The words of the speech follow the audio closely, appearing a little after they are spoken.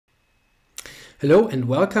Hello and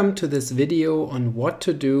welcome to this video on what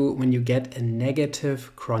to do when you get a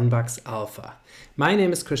negative Cronbach's alpha. My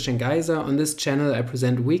name is Geiser. On this channel I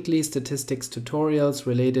present weekly statistics tutorials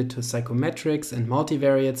related to psychometrics and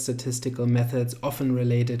multivariate statistical methods, often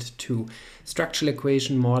related to structural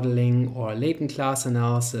equation modeling or latent class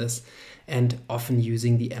analysis, and often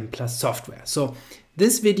using the Mplus software. So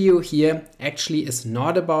this video here actually is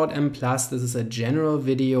not about Mplus. This is a general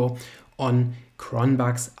video on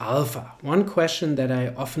Cronbach's alpha. One question that I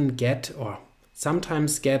often get or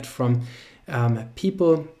sometimes get from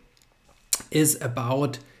people is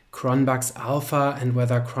about Cronbach's alpha and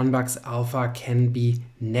whether Cronbach's alpha can be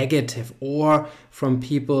negative, or from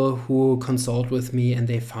people who consult with me and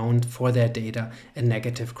they found for their data a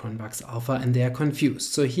negative Cronbach's alpha and they are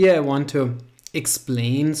confused. So here I want to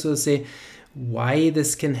explain, so to say, why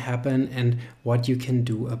this can happen and what you can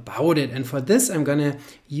do about it. And for this, I'm going to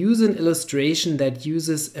use an illustration that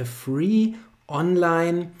uses a free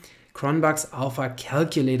online Cronbach's alpha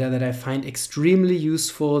calculator that I find extremely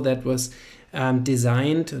useful, that was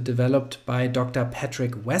designed or developed by Dr.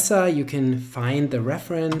 Patrick Wesser. You can find the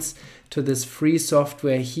reference to this free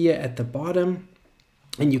software here at the bottom,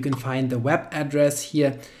 and you can find the web address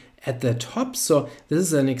here at the top. So this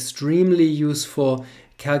is an extremely useful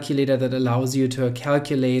calculator that allows you to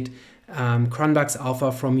calculate Cronbach's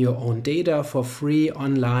alpha from your own data for free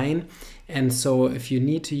online. And so if you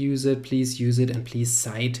need to use it, please use it, and please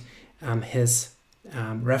cite his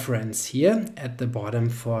reference here at the bottom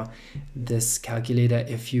for this calculator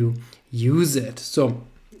if you use it. So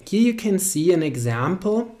here you can see an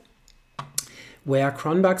example where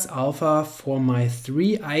Cronbach's alpha for my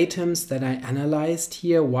three items that I analyzed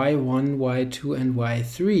here, y1, y2, and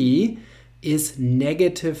y3, is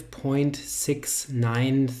negative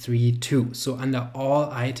 0.6932. So under all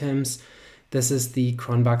items, this is the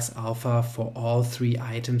Cronbach's alpha for all three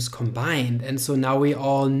items combined. And so now we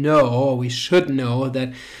all know, or we should know,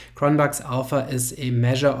 that Cronbach's alpha is a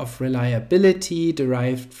measure of reliability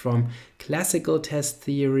derived from classical test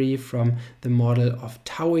theory, from the model of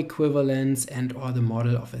tau equivalence and or the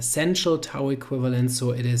model of essential tau equivalence.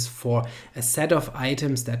 So it is for a set of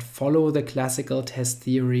items that follow the classical test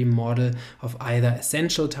theory model of either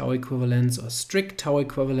essential tau equivalence or strict tau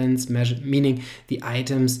equivalence, meaning the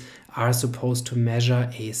items are supposed to measure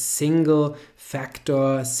a single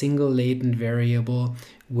factor, a single latent variable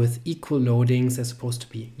with equal loadings. They're supposed to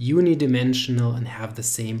be unidimensional and have the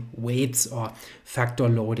same weights or factor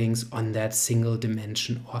loadings on that single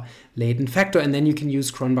dimension or latent factor. And then you can use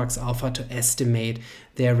Cronbach's alpha to estimate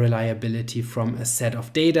their reliability from a set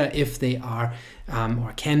of data if they are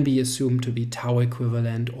or can be assumed to be tau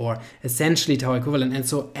equivalent or essentially tau equivalent. And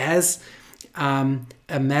so as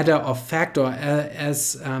a matter of fact, or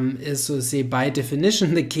as is, so to say, by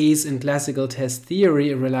definition the case in classical test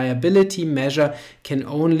theory, a reliability measure can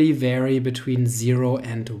only vary between 0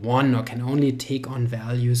 and 1, or can only take on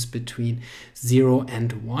values between 0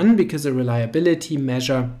 and 1, because a reliability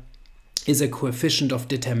measure is a coefficient of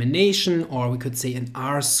determination, or we could say an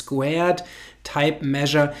R-squared type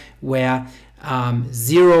measure, where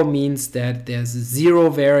 0 means that there's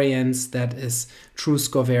zero variance, that is true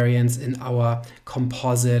score variance in our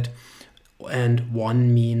composite, and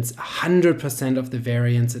 1 means 100% of the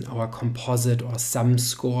variance in our composite or sum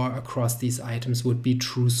score across these items would be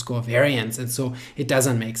true score variance. And so it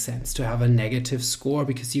doesn't make sense to have a negative score,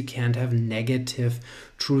 because you can't have negative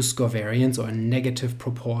true score variance, or a negative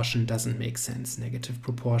proportion doesn't make sense. Negative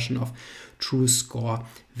proportion of true score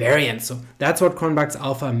variance. So that's what Cronbach's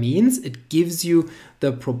alpha means. It gives you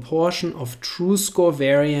the proportion of true score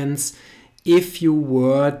variance if you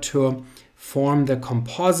were to form the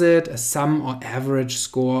composite, a sum or average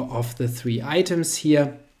score of the three items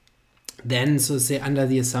here. Then, so to say, under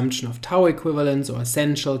the assumption of tau equivalence or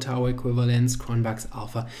essential tau equivalence, Cronbach's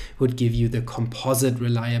alpha would give you the composite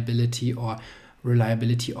reliability or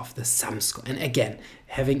reliability of the sum score. And again,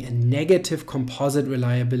 having a negative composite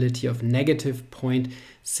reliability of negative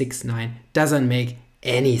 0.69 doesn't make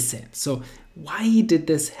any sense. So why did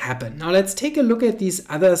this happen? Now let's take a look at these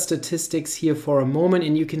other statistics here for a moment,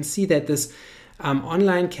 and you can see that this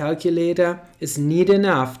online calculator is neat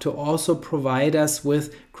enough to also provide us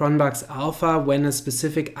with Cronbach's alpha when a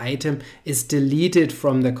specific item is deleted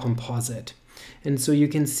from the composite. And so you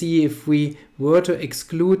can see if we were to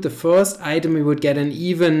exclude the first item, we would get an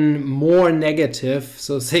even more negative,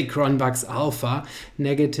 so say Cronbach's alpha,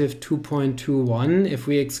 negative 2.21. If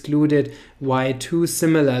we excluded y2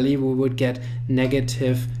 similarly, we would get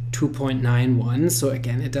negative 2.91. So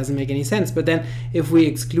again, it doesn't make any sense. But then if we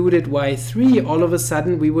excluded y3, all of a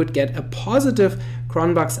sudden we would get a positive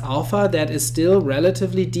Cronbach's alpha that is still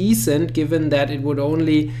relatively decent, given that it would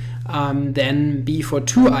only then be for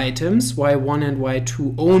two items, y1 and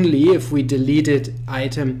y2 only, if we deleted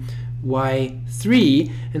item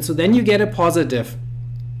y3, and so then you get a positive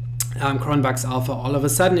Cronbach's alpha all of a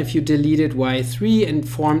sudden if you deleted y3 and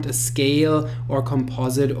formed a scale or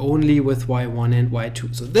composite only with y1 and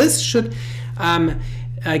y2. So this should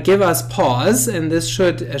give us pause, and this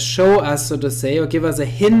should show us, so to say, or give us a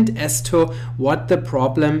hint as to what the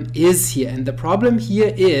problem is here. And the problem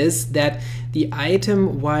here is that the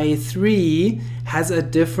item y3 has a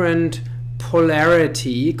different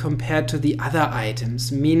polarity compared to the other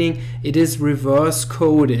items, meaning it is reverse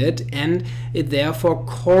coded and it therefore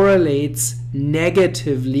correlates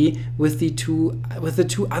negatively with the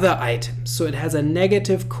two other items. So it has a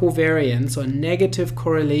negative covariance or negative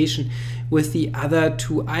correlation with the other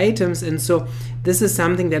two items, and so this is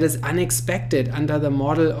something that is unexpected under the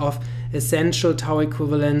model of essential tau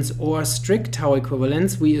equivalence or strict tau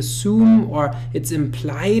equivalence. We assume, or it's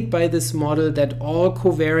implied by this model, that all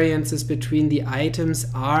covariances between the items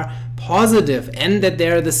are positive and that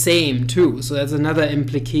they're the same too. So that's another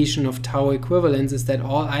implication of tau equivalence, is that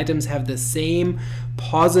all items have the same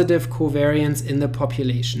positive covariance in the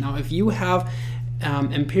population. Now if you have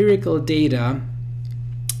empirical data,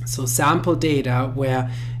 so sample data,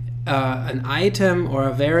 where an item or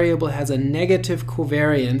a variable has a negative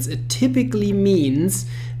covariance, it typically means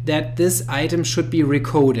that this item should be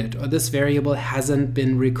recoded, or this variable hasn't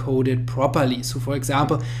been recoded properly. So for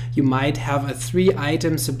example, you might have a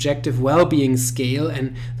 3-item subjective well-being scale,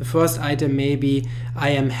 and the first item may be I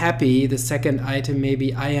am happy, the second item may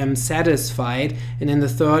be I am satisfied, and then the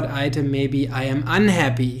third item may be I am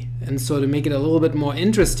unhappy. And so to make it a little bit more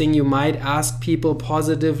interesting, you might ask people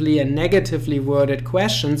positively and negatively worded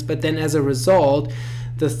questions, but then as a result,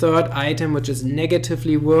 the third item, which is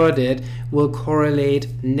negatively worded, will correlate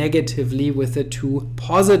negatively with the two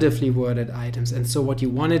positively worded items. And so what you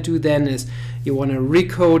want to do then is you want to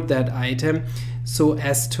recode that item so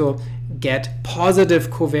as to get positive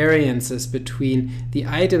covariances between the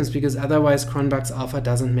items, because otherwise Cronbach's alpha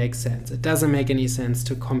doesn't make sense. It doesn't make any sense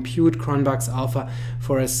to compute Cronbach's alpha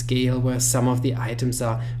for a scale where some of the items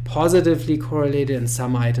are positively correlated and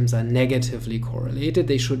some items are negatively correlated.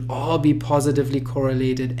 They should all be positively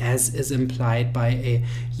correlated, as is implied by a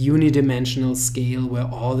unidimensional scale where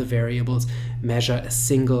all the variables measure a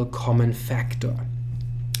single common factor.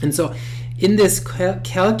 And so in this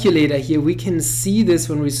calculator here, we can see this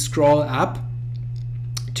when we scroll up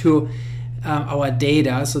to our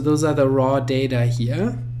data. So those are the raw data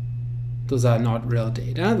here. Those are not real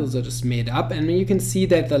data, those are just made up. And you can see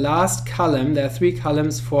that the last column, there are 3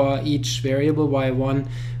 columns for each variable, y1,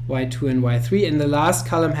 y2, and y3, and the last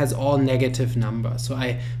column has all negative numbers. So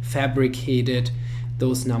I fabricated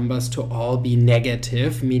those numbers to all be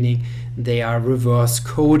negative, meaning they are reverse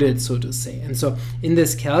coded, so to say. And so in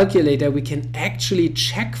this calculator we can actually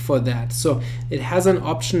check for that. So it has an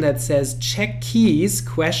option that says check keys ?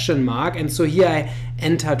 And so here I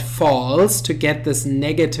entered false to get this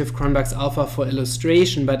negative Cronbach's alpha for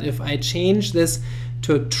illustration. But if I change this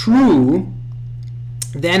to true,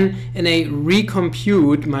 then and I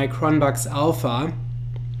recompute my Cronbach's alpha,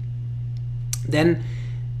 then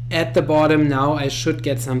at the bottom now I should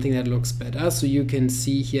get something that looks better. So you can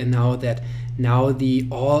see here now that now the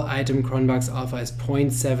all item Cronbach's alpha is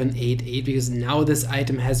 0.788, because now this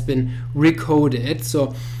item has been recoded.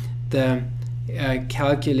 So the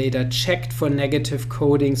calculator checked for negative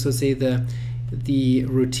coding, so say the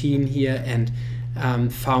routine here, and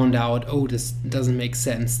found out, oh, this doesn't make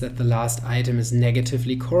sense that the last item is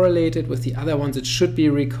negatively correlated with the other ones. It should be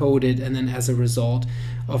recoded, and then as a result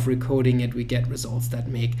of recoding it, we get results that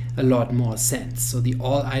make a lot more sense. So the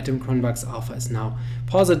all item Cronbach's alpha is now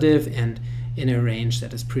positive and in a range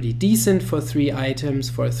that is pretty decent for 3 items,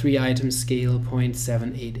 for a 3-item scale,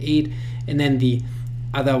 0.788. And then the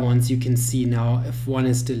other ones, you can see now, if one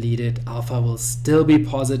is deleted, alpha will still be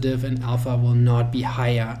positive and alpha will not be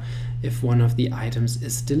higher if one of the items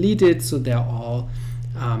is deleted. So they're all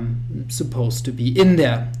supposed to be in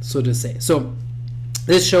there, so to say. So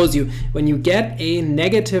this shows you when you get a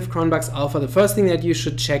negative Cronbach's alpha, the first thing that you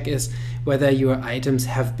should check is whether your items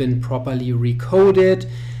have been properly recoded.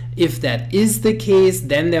 If that is the case,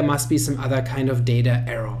 then there must be some other kind of data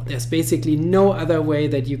error. There's basically no other way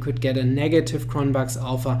that you could get a negative Cronbach's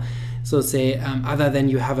alpha. So say other than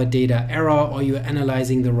you have a data error, or you're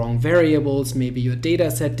analyzing the wrong variables, maybe your data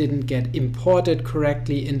set didn't get imported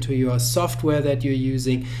correctly into your software that you're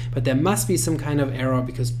using, but there must be some kind of error,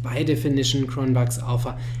 because by definition Cronbach's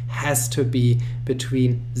alpha has to be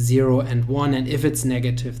between 0 and 1, and if it's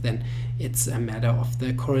negative, then it's a matter of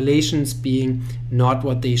the correlations being not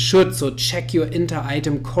what they should. So check your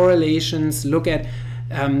inter-item correlations, look at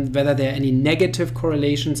whether there are any negative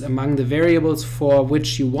correlations among the variables for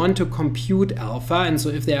which you want to compute alpha. And so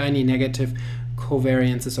if there are any negative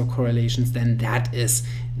covariances or correlations, then that is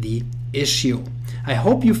the issue. I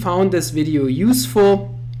hope you found this video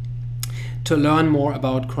useful. To learn more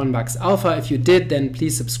about Cronbach's alpha, if you did, then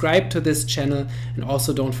please subscribe to this channel, and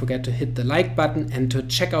also don't forget to hit the like button and to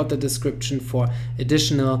check out the description for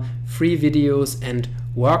additional free videos and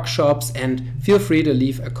workshops, and feel free to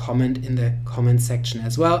leave a comment in the comment section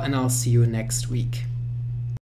as well, and I'll see you next week.